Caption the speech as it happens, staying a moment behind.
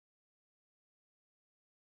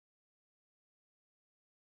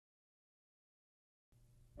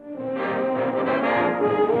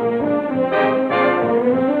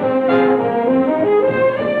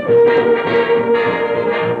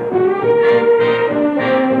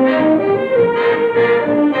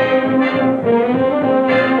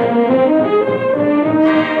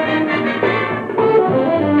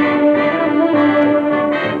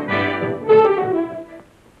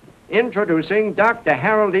Introducing Dr.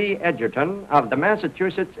 Harold E. Edgerton of the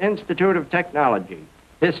Massachusetts Institute of Technology.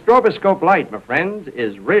 His stroboscope light, my friends,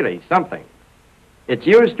 is really something. It's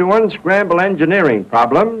used to unscramble engineering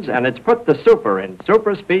problems, and it's put the super in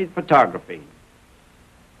super-speed photography.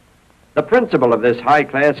 The principle of this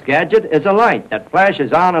high-class gadget is a light that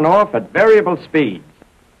flashes on and off at variable speeds.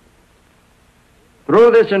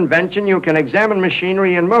 Through this invention, you can examine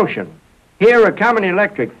machinery in motion. Here, a common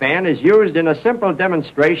electric fan is used in a simple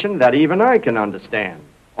demonstration that even I can understand.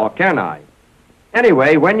 Or can I?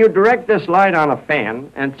 Anyway, when you direct this light on a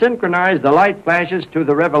fan and synchronize the light flashes to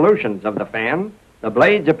the revolutions of the fan, the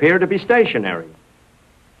blades appear to be stationary.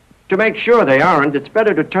 To make sure they aren't, it's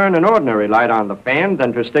better to turn an ordinary light on the fan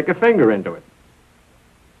than to stick a finger into it.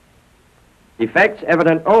 Effects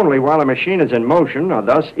evident only while a machine is in motion are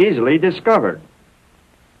thus easily discovered.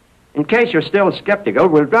 In case you're still skeptical,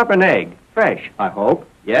 we'll drop an egg. Fresh, I hope.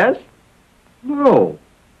 Yes? No.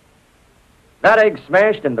 That egg's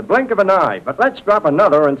smashed in the blink of an eye, but let's drop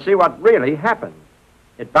another and see what really happens.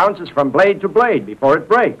 It bounces from blade to blade before it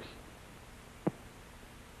breaks.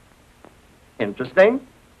 Interesting.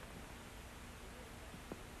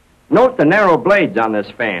 Note the narrow blades on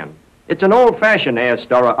this fan. It's an old-fashioned air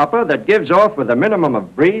storer upper that gives off with a minimum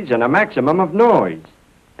of breeze and a maximum of noise.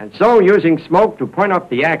 And so, using smoke to point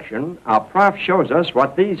up the action, our prof shows us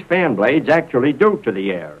what these fan blades actually do to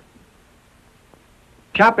the air.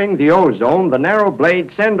 Chopping the ozone, the narrow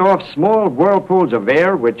blades send off small whirlpools of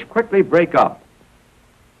air which quickly break up.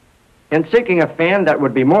 In seeking a fan that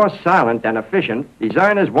would be more silent and efficient,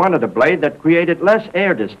 designers wanted a blade that created less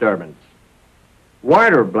air disturbance.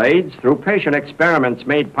 Wider blades, through patient experiments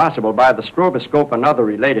made possible by the stroboscope and other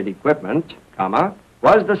related equipment,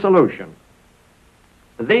 was the solution.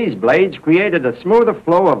 These blades created a smoother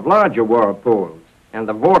flow of larger whirlpools, and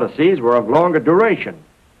the vortices were of longer duration.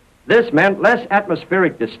 This meant less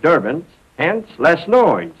atmospheric disturbance, hence less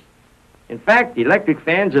noise. In fact, electric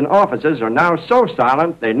fans in offices are now so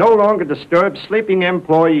silent they no longer disturb sleeping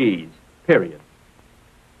employees, period.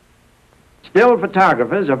 Still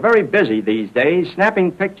photographers are very busy these days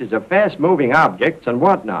snapping pictures of fast-moving objects and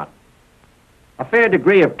whatnot. A fair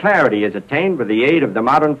degree of clarity is attained with the aid of the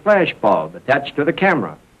modern flash bulb attached to the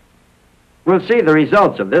camera. We'll see the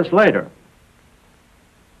results of this later.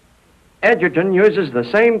 Edgerton uses the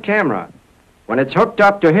same camera. When it's hooked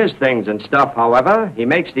up to his things and stuff, however, he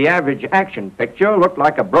makes the average action picture look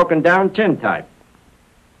like a broken-down tintype.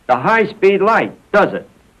 The high-speed light does it.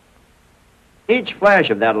 Each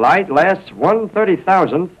flash of that light lasts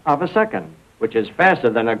 1/30,000th of a second, which is faster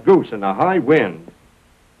than a goose in a high wind.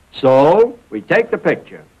 So, we take the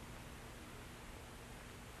picture.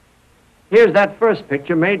 Here's that first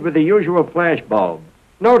picture made with the usual flash bulb.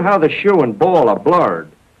 Note how the shoe and ball are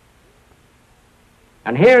blurred.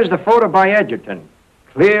 And here's the photo by Edgerton.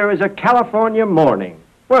 Clear as a California morning.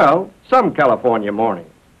 Well, some California morning.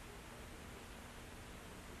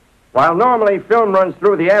 While normally film runs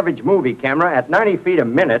through the average movie camera at 90 feet a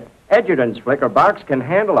minute, Edgerton's flicker box can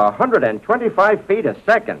handle 125 feet a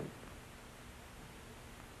second.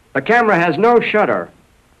 The camera has no shutter.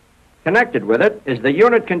 Connected with it is the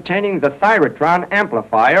unit containing the Thyrotron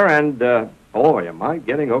amplifier and, boy, am I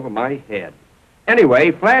getting over my head.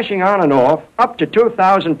 Anyway, flashing on and off up to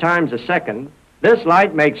 2,000 times a second, this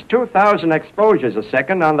light makes 2,000 exposures a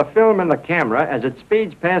second on the film in the camera as it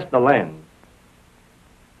speeds past the lens.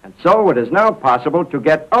 And so it is now possible to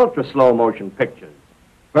get ultra-slow motion pictures.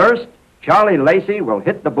 First, Charlie Lacey will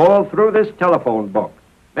hit the ball through this telephone book.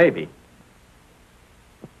 Maybe.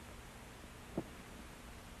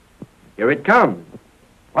 Here it comes.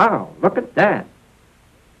 Wow, look at that.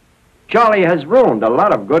 Charlie has ruined a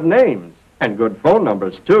lot of good names, and good phone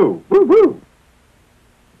numbers, too. Woo-woo.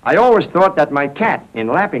 I always thought that my cat, in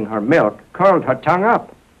lapping her milk, curled her tongue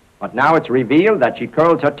up. But now it's revealed that she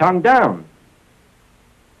curls her tongue down.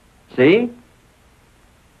 See?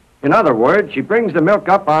 In other words, she brings the milk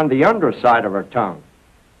up on the underside of her tongue.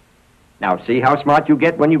 Now, see how smart you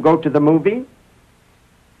get when you go to the movie?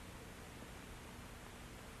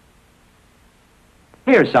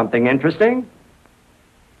 Here's something interesting.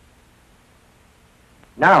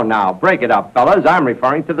 Now, break it up, fellas. I'm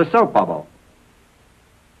referring to the soap bubble.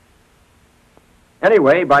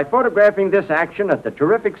 Anyway, by photographing this action at the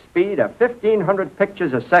terrific speed of 1,500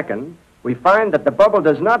 pictures a second, we find that the bubble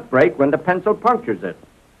does not break when the pencil punctures it.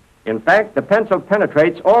 In fact, the pencil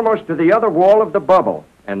penetrates almost to the other wall of the bubble,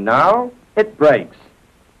 and now it breaks.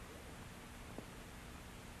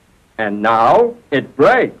 And now it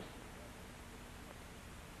breaks.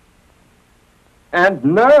 And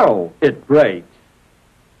now it breaks.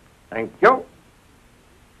 Thank you.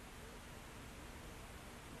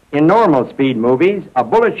 In normal speed movies, a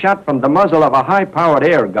bullet shot from the muzzle of a high-powered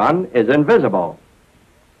air gun is invisible.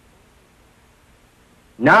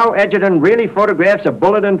 Now Edgerton really photographs a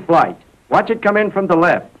bullet in flight. Watch it come in from the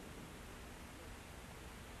left.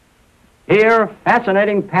 Here,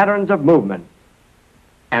 fascinating patterns of movement.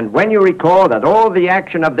 And when you recall that all the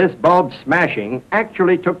action of this bulb smashing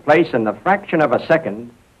actually took place in the fraction of a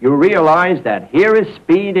second, you realize that here is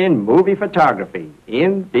speed in movie photography,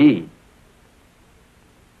 indeed.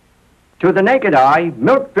 To the naked eye,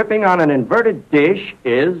 milk dripping on an inverted dish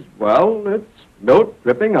is, well, it's milk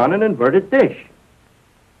dripping on an inverted dish.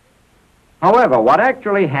 However, what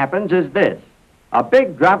actually happens is this. A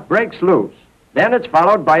big drop breaks loose. Then it's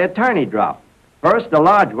followed by a tiny drop. First a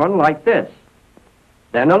large one like this.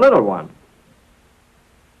 Then a little one.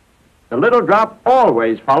 The little drop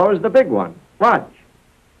always follows the big one. Watch.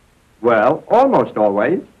 Well, almost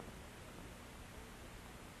always.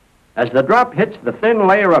 As the drop hits the thin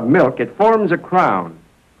layer of milk, it forms a crown.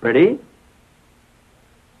 Pretty?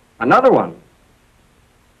 Another one.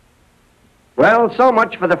 Well, so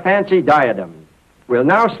much for the fancy diadem. We'll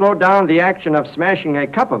now slow down the action of smashing a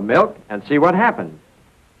cup of milk and see what happens.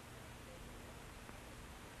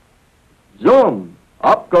 Zoom!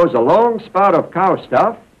 Up goes a long spout of cow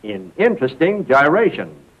stuff in interesting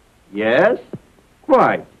gyration. Yes,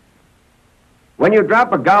 quite. When you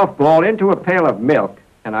drop a golf ball into a pail of milk,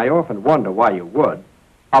 and I often wonder why you would,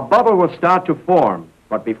 a bubble will start to form,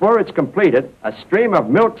 but before it's completed, a stream of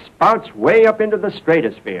milk spouts way up into the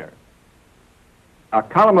stratosphere. A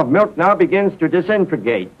column of milk now begins to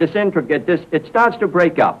disintegrate. It starts to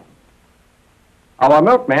break up. Our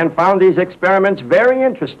milkman found these experiments very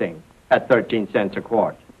interesting at 13 cents a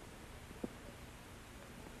quart.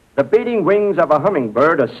 The beating wings of a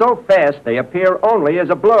hummingbird are so fast they appear only as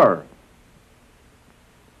a blur.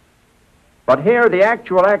 But here the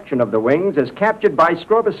actual action of the wings is captured by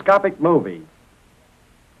stroboscopic movies.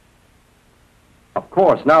 Of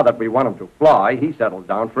course, now that we want him to fly, he settles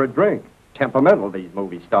down for a drink. Temperamental, these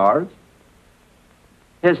movie stars.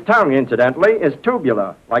 His tongue, incidentally, is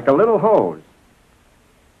tubular, like a little hose.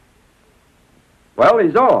 Well,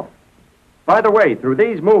 he's off. By the way, through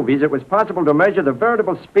these movies, it was possible to measure the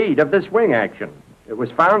veritable speed of this wing action. It was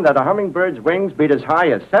found that a hummingbird's wings beat as high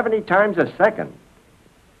as 70 times a second.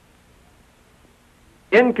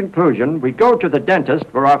 In conclusion, we go to the dentist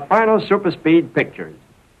for our final superspeed pictures.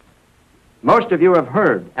 Most of you have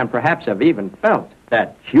heard, and perhaps have even felt,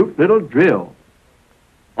 that cute little drill.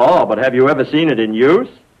 Oh, but have you ever seen it in use?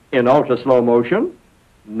 In ultra-slow motion?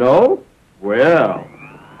 No? Well...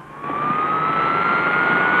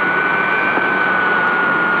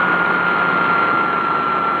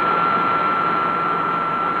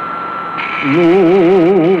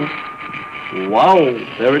 Ooh. Wow,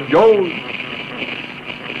 there it goes.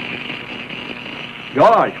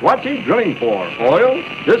 Gosh, what's he drilling for? Oil?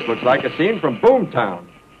 This looks like a scene from Boomtown.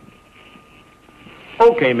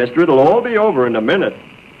 Okay, mister, it'll all be over in a minute.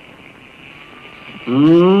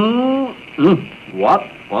 What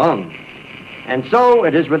fun. And so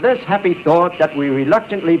it is with this happy thought that we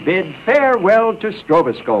reluctantly bid farewell to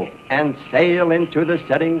stroboscope and sail into the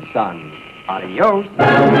setting sun. Adios.